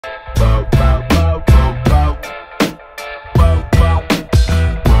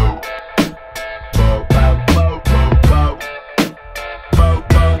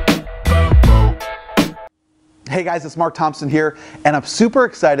Hey guys, it's Mark Thompson here, and I'm super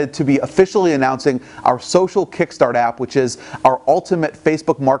excited to be officially announcing our Social KickStart app, which is our ultimate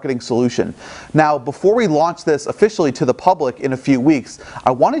Facebook marketing solution. Now, before we launch this officially to the public in a few weeks, I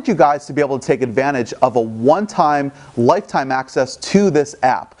wanted you guys to be able to take advantage of a one-time, lifetime access to this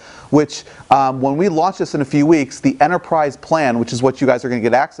app, which when we launch this in a few weeks, the enterprise plan, which is what you guys are going to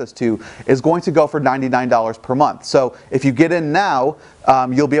get access to, is going to go for $99 per month. So if you get in now,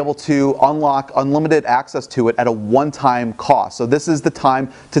 you'll be able to unlock unlimited access to it at a one-time cost. So this is the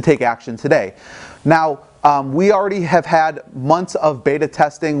time to take action today. Now, we already have had months of beta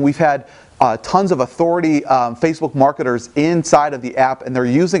testing. We've had tons of authority Facebook marketers inside of the app, and they're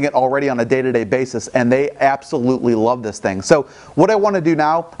using it already on a day-to-day basis, and they absolutely love this thing. So what I want to do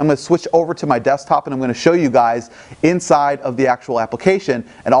now, I'm going to switch over to my desktop, and I'm going to show you guys inside of the actual application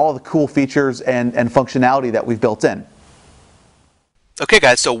and all of the cool features and functionality that we've built in. Okay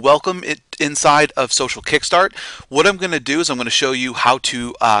guys, so welcome inside of Social KickStart. What I'm going to do is I'm going to show you how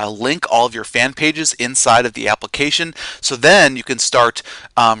to link all of your fan pages inside of the application, so then you can start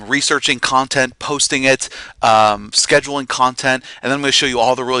researching content, posting it, scheduling content, and then I'm going to show you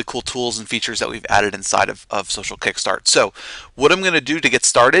all the really cool tools and features that we've added inside of Social KickStart. So what I'm going to do to get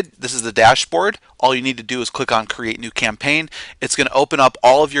started, this is the dashboard. All you need to do is click on Create New Campaign. It's going to open up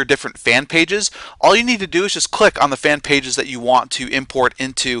all of your different fan pages. All you need to do is just click on the fan pages that you want to import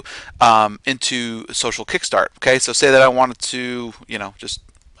into Social KickStart. Okay, so say that I wanted to,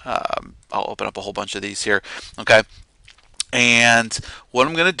 I'll open up a whole bunch of these here. Okay, and what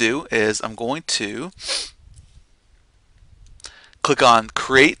I'm going to do is I'm going to click on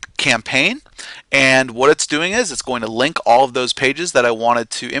Create Campaign, and what it's doing is it's going to link all of those pages that I wanted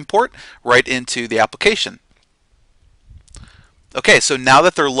to import right into the application. Okay, so now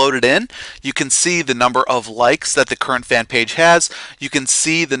that they're loaded in, you can see the number of likes that the current fan page has. You can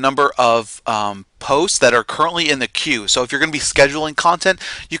see the number of posts that are currently in the queue. So if you're going to be scheduling content,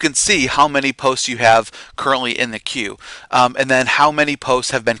 you can see how many posts you have currently in the queue, and then how many posts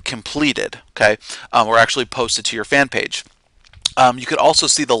have been completed, okay, or actually posted to your fan page. You could also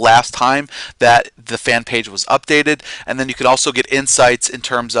see the last time that the fan page was updated, and then you could also get insights in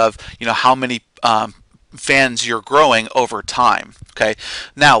terms of how many fans you're growing over time. Okay,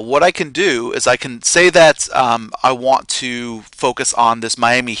 now what I can do is I can say that I want to focus on this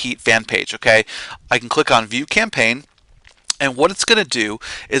Miami Heat fan page. Okay, I can click on View Campaign, and what it's going to do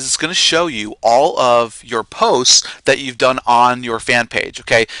is it's going to show you all of your posts that you've done on your fan page.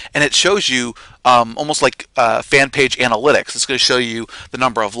 Okay, and it shows you almost like fan page analytics. It's going to show you the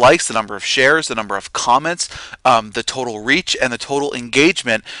number of likes, the number of shares, the number of comments, the total reach, and the total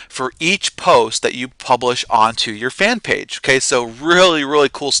engagement for each post that you publish onto your fan page. Okay, so really, really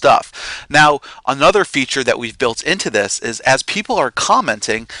cool stuff. Now, another feature that we've built into this is as people are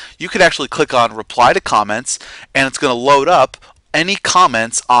commenting, you could actually click on Reply to Comments, and it's going to load up any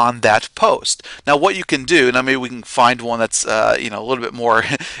comments on that post. Now, what you can do, now maybe we can find one that's a little bit more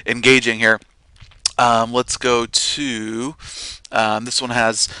engaging here. Let's go to this one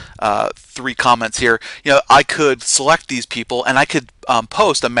has 3 comments here. I could select these people and I could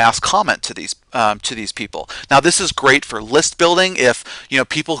post a mass comment to these people. Now this is great for list building. If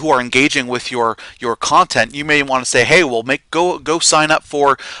people who are engaging with your content, you may want to say, hey, well, go sign up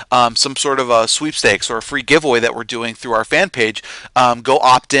for some sort of a sweepstakes or a free giveaway that we're doing through our fan page. Go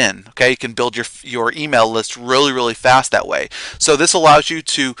opt in. Okay, you can build your email list really, really fast that way. So this allows you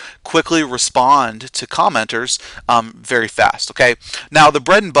to quickly respond to commenters very fast. Okay, now the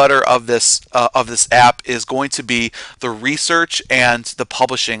bread and butter of this app is going to be the research and the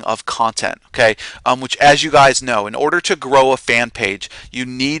publishing of content. Okay, which, as you guys know, in order to grow a fan page, you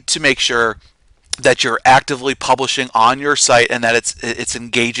need to make sure that you're actively publishing on your site and that it's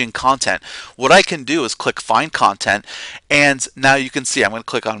engaging content. What I can do is click Find Content, and now you can see I'm going to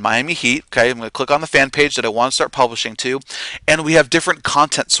click on Miami Heat. Okay, I'm going to click on the fan page that I want to start publishing to, and we have different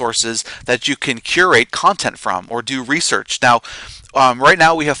content sources that you can curate content from or do research. Now, right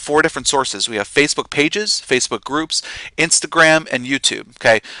now we have 4 different sources. We have Facebook pages, Facebook groups, Instagram, and YouTube.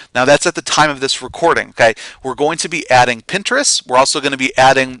 Okay, now that's at the time of this recording. Okay, we're going to be adding Pinterest. We're also going to be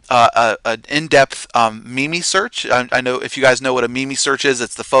adding an in-depth Mimi search. I know if you guys know what a Mimi search is,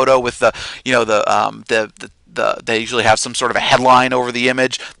 it's the photo with they usually have some sort of a headline over the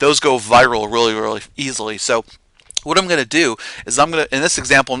image. Those go viral really, really easily. So what I'm going to do is in this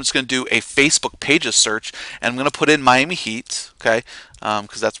example, I'm just going to do a Facebook pages search, and I'm going to put in Miami Heat, okay,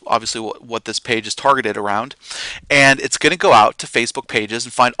 because that's obviously what this page is targeted around, and it's going to go out to Facebook pages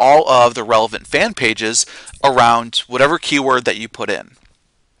and find all of the relevant fan pages around whatever keyword that you put in.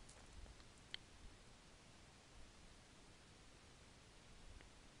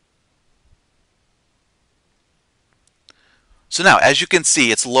 So now, as you can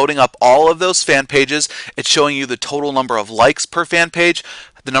see, it's loading up all of those fan pages. It's showing you the total number of likes per fan page,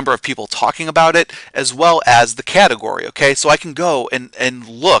 the number of people talking about it, as well as the category. Okay, so I can go and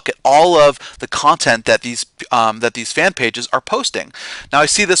look at all of the content that these fan pages are posting. Now I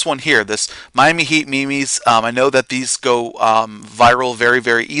see this one here, this Miami Heat memes. I know that these go viral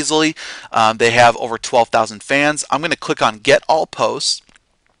very easily. They have over 12,000 fans. I'm going to click on Get All Posts,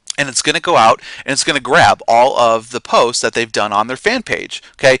 and it's going to go out and it's going to grab all of the posts that they've done on their fan page.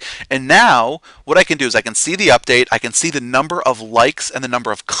 Okay, and now what I can do is I can see the update, I can see the number of likes and the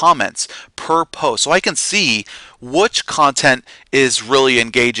number of comments per post, so I can see which content is really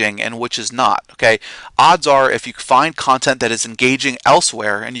engaging and which is not. Okay, odds are if you find content that is engaging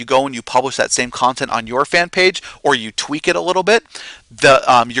elsewhere and you go and you publish that same content on your fan page, or you tweak it a little bit,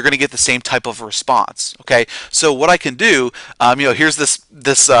 you're going to get the same type of response. Okay, so what I can do, here's this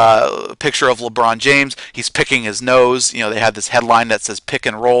picture of LeBron James. He's picking his nose. They have this headline that says "Pick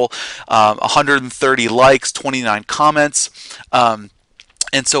and Roll," 130 likes, 29 comments.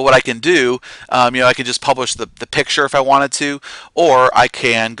 And so what I can do, I can just publish the picture if I wanted to, or I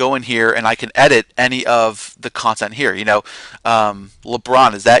can go in here and I can edit any of the content here.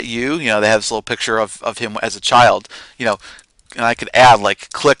 LeBron, is that you? They have this little picture of him as a child. And I could add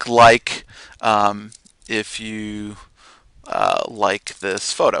click like if you like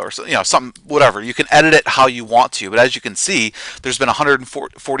this photo, or something, whatever. You can edit it how you want to, but as you can see, there's been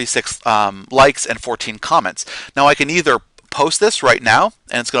 146 likes and 14 comments. Now I can either post this right now,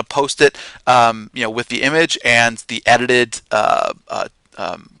 and it's going to post it with the image and the edited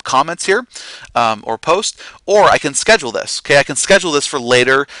comments here, or post, or I can schedule this. Okay, I can schedule this for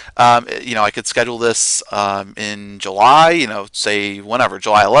later. I could schedule this in July, say whenever,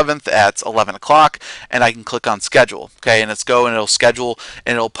 July 11th at 11 o'clock, and I can click on schedule. Okay, and it'll schedule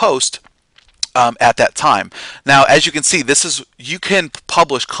and it'll post at that time. Now, as you can see, you can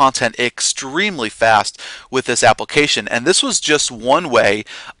publish content extremely fast with this application, and this was just one way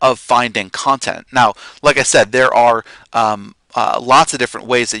of finding content. Now, like I said, there are lots of different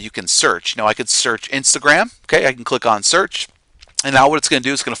ways that you can search. I could search Instagram. Okay, I can click on search. And now what it's going to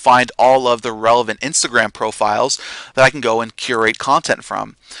do is going to find all of the relevant Instagram profiles that I can go and curate content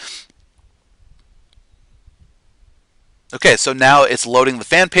from. Okay, so now it's loading the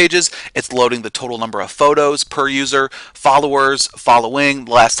fan pages, it's loading the total number of photos per user, followers, following,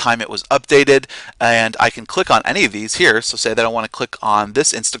 last time it was updated, and I can click on any of these here. So say that I want to click on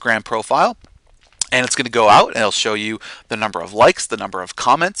this Instagram profile, and it's going to go out and it'll show you the number of likes, the number of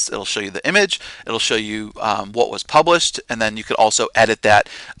comments, it'll show you the image, it'll show you what was published, and then you could also edit that,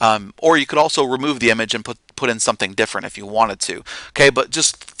 or you could also remove the image and put in something different if you wanted to. Okay, but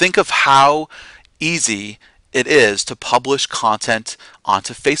just think of how easy it is to publish content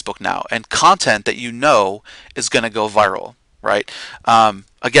onto Facebook now, and content that is going to go viral, right?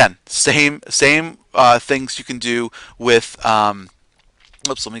 Again, same things you can do with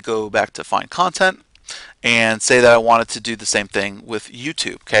let me go back to find content and say that I wanted to do the same thing with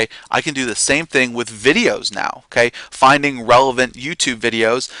YouTube. Okay, I can do the same thing with videos now. Okay, finding relevant YouTube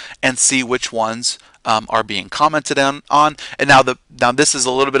videos and see which ones are being commented on. And now this is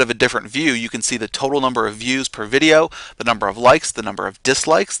a little bit of a different view. You can see the total number of views per video, the number of likes, the number of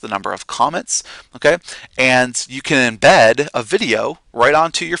dislikes, the number of comments. Okay, and you can embed a video right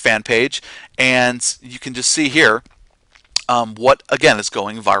onto your fan page, and you can just see here what again is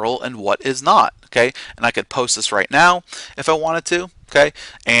going viral and what is not. Okay, and I could post this right now if I wanted to. Okay,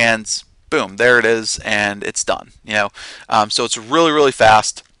 and boom, there it is, and it's done. So it's really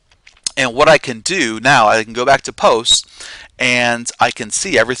fast. And what I can do now, I can go back to posts, and I can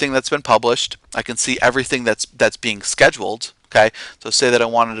see everything that's been published. I can see everything that's being scheduled. Okay, so say that I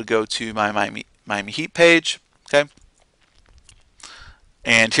wanted to go to my Miami Heat page. Okay,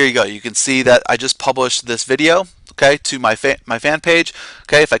 and here you go. You can see that I just published this video. Okay, to my fan page.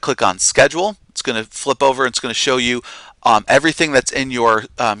 Okay, if I click on schedule, it's going to flip over and it's going to show you everything that's in your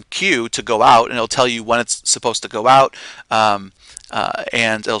queue to go out, and it'll tell you when it's supposed to go out,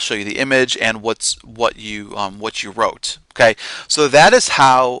 and it'll show you the image and what you wrote. Okay, so that is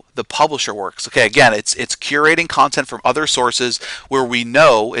how the publisher works. Okay, again, it's curating content from other sources where we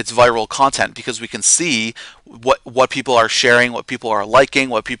know it's viral content, because we can see what people are sharing, what people are liking,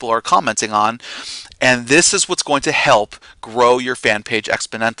 what people are commenting on, and this is what's going to help grow your fan page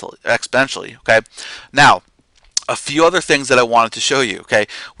exponentially. Okay, now a few other things that I wanted to show you. Okay,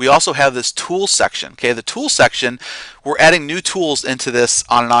 we also have this tools section. Okay, the tools section, we're adding new tools into this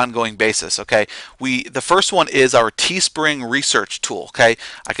on an ongoing basis. Okay, the first one is our Teespring research tool. Okay,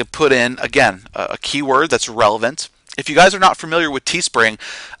 I could put in again a keyword that's relevant if you guys are not familiar with Teespring,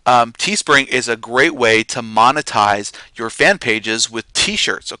 Teespring is a great way to monetize your fan pages with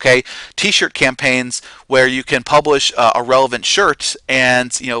T-shirts. Okay, T-shirt campaigns where you can publish a relevant shirt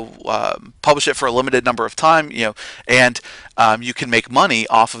and publish it for a limited number of time. And you can make money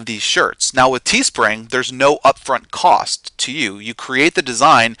off of these shirts. Now with Teespring, there's no upfront cost to you. You create the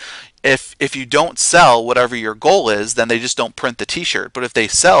design. If you don't sell whatever your goal is, then they just don't print the T-shirt. But if they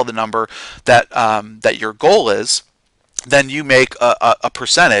sell the number that that your goal is, then you make a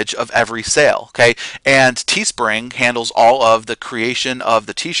percentage of every sale. Okay, and Teespring handles all of the creation of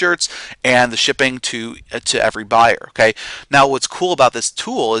the t-shirts and the shipping to every buyer. Okay, now what's cool about this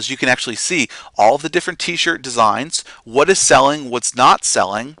tool is you can actually see all of the different t-shirt designs, what is selling, what's not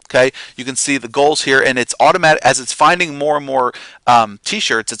selling. Okay, you can see the goals here, and it's automatic as it's finding more and more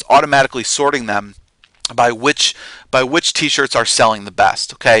t-shirts, it's automatically sorting them by which t-shirts are selling the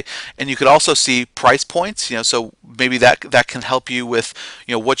best. Okay, and you could also see price points. So maybe that can help you with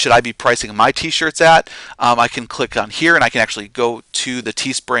what should I be pricing my t-shirts at. I can click on here and I can actually go to the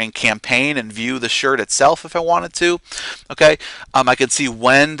Teespring campaign and view the shirt itself if I wanted to. Okay, I can see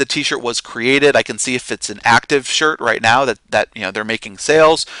when the t-shirt was created. I can see if it's an active shirt right now that they're making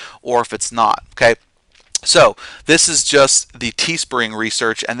sales, or if it's not. Okay. So this is just the Teespring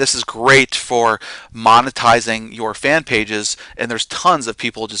research, and this is great for monetizing your fan pages, and there's tons of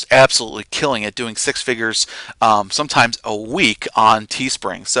people just absolutely killing it, doing six figures sometimes a week on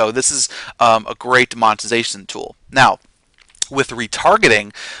Teespring. So this is a great monetization tool. Now with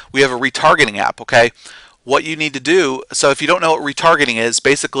retargeting, we have a retargeting app. Okay, what you need to do, so if you don't know what retargeting is,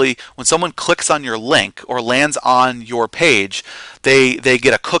 basically when someone clicks on your link or lands on your page, they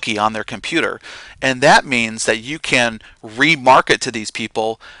get a cookie on their computer, and that means that you can remarket to these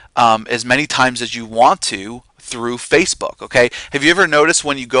people as many times as you want to through Facebook. Okay, have you ever noticed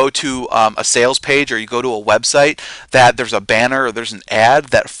when you go to a sales page or you go to a website that there's a banner or there's an ad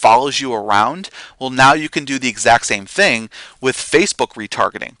that follows you around? Well, now you can do the exact same thing with Facebook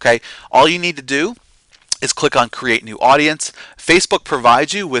retargeting. Okay, all you need to do is click on create new audience. Facebook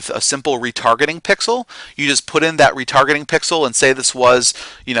provides you with a simple retargeting pixel. You just put in that retargeting pixel and say this was,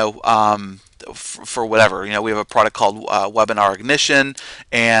 for whatever. We have a product called Webinar Ignition,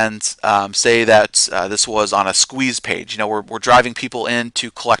 and say that this was on a squeeze page. We're driving people in to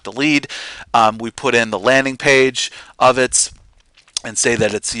collect a lead. We put in the landing page of it and say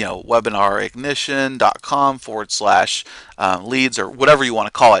that it's webinarignition.com/leads or whatever you want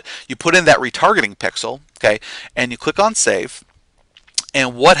to call it. You put in that retargeting pixel, okay, and you click on save.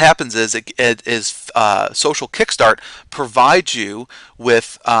 And what happens is Social Kickstart provides you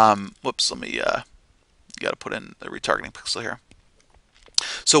with whoops, let me got to put in the retargeting pixel here.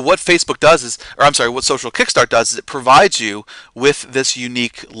 So what Facebook does is, or I'm sorry, what Social Kickstart does is it provides you with this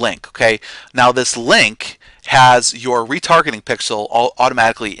unique link. Okay, now this link has your retargeting pixel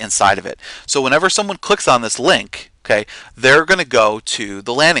automatically inside of it. So whenever someone clicks on this link, okay, they're going to go to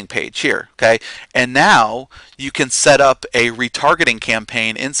the landing page here. Okay, and now you can set up a retargeting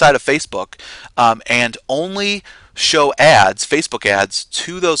campaign inside of Facebook and only show ads, Facebook ads,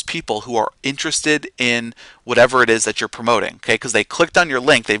 to those people who are interested in whatever it is that you're promoting. Okay, because they clicked on your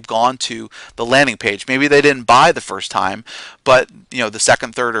link, they've gone to the landing page. Maybe they didn't buy the first time, but the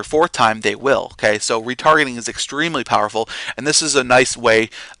second, third, or fourth time they will. Okay, so retargeting is extremely powerful, and this is a nice way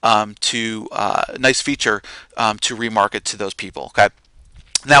nice feature to remarket to those people. Okay.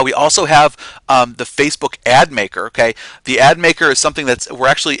 Now we also have the Facebook ad maker. Okay, the ad maker is something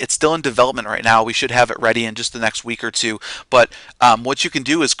it's still in development right now. We should have it ready in just the next week or two. But what you can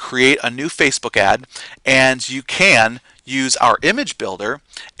do is create a new Facebook ad, and you can use our image builder,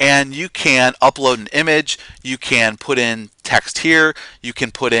 and you can upload an image. You can put in text here. You can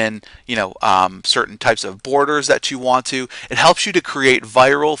put in certain types of borders that you want to. It helps you to create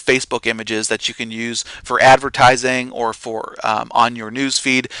viral Facebook images that you can use for advertising or for on your news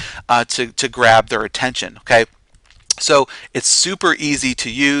feed to grab their attention. Okay. So it's super easy to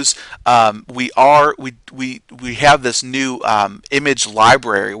use. We have this new image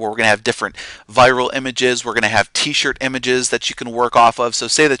library where we're going to have different viral images. We're going to have t-shirt images that you can work off of. So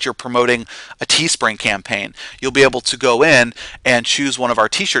say that you're promoting a Teespring campaign, you'll be able to go in and choose one of our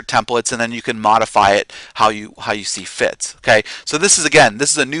t-shirt templates, and then you can modify it how you see fit. Okay, so this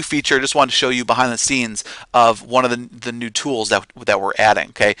is a new feature. I just wanted to show you behind the scenes of one of the new tools that we're adding.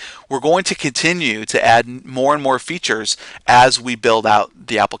 Okay, we're going to continue to add more and more features as we build out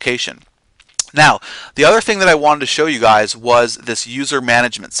the application. Now, the other thing that I wanted to show you guys was this user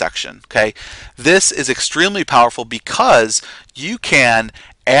management section. Okay, this is extremely powerful because you can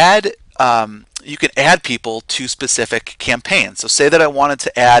add you can add people to specific campaigns. So say that I wanted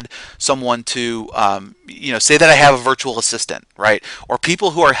to add someone to, say that I have a virtual assistant, right? Or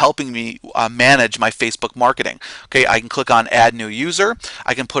people who are helping me manage my Facebook marketing. Okay, I can click on Add New User.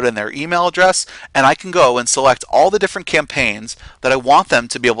 I can put in their email address, and I can go and select all the different campaigns that I want them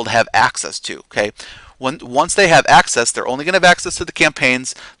to be able to have access to. Okay, once they have access, they're only going to have access to the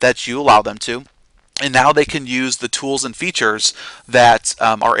campaigns that you allow them to. And now they can use the tools and features that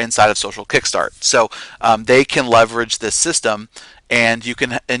are inside of Social Kickstart. So they can leverage this system, and you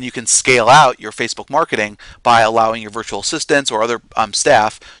can scale out your Facebook marketing by allowing your virtual assistants or other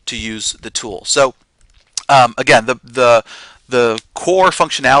staff to use the tool. So again, the core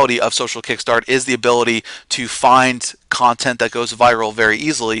functionality of Social Kickstart is the ability to find content that goes viral very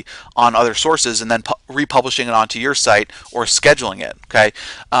easily on other sources and then republishing it onto your site or scheduling it. Okay,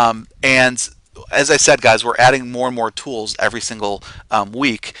 and as I said, guys, we're adding more and more tools every single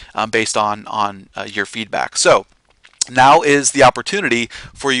week based on your feedback. So now is the opportunity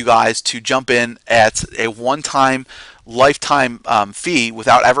for you guys to jump in at a one-time lifetime fee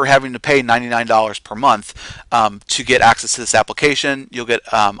without ever having to pay $99 per month to get access to this application. You'll get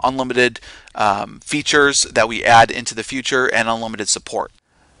unlimited features that we add into the future and unlimited support.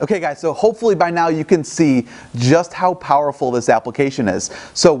 Okay guys, so hopefully by now you can see just how powerful this application is.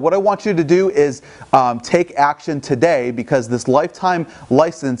 So what I want you to do is take action today, because this lifetime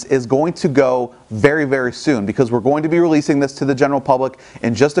license is going to go very, very soon, because we're going to be releasing this to the general public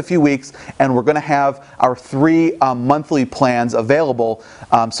in just a few weeks, and we're going to have our 3 monthly plans available.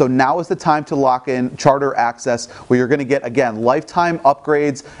 So now is the time to lock in Charter Access, where you're going to get, again, lifetime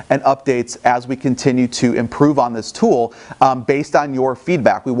upgrades and updates as we continue to improve on this tool based on your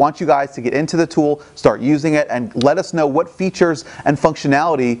feedback. We want you guys to get into the tool, start using it, and let us know what features and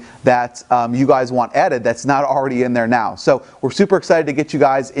functionality that you guys want added that's not already in there now. So we're super excited to get you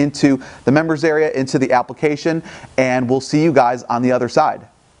guys into the members area, into the application, and we'll see you guys on the other side.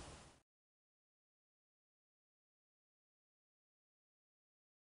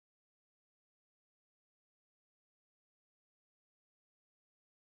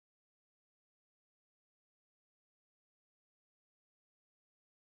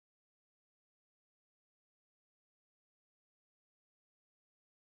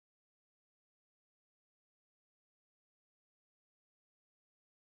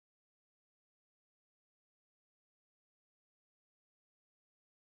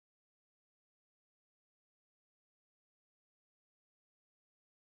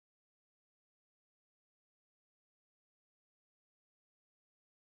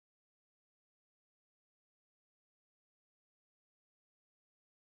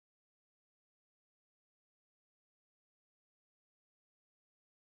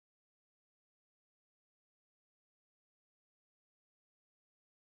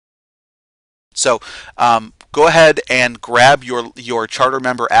 So go ahead and grab your charter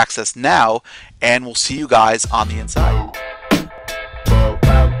member access now, and we'll see you guys on the inside.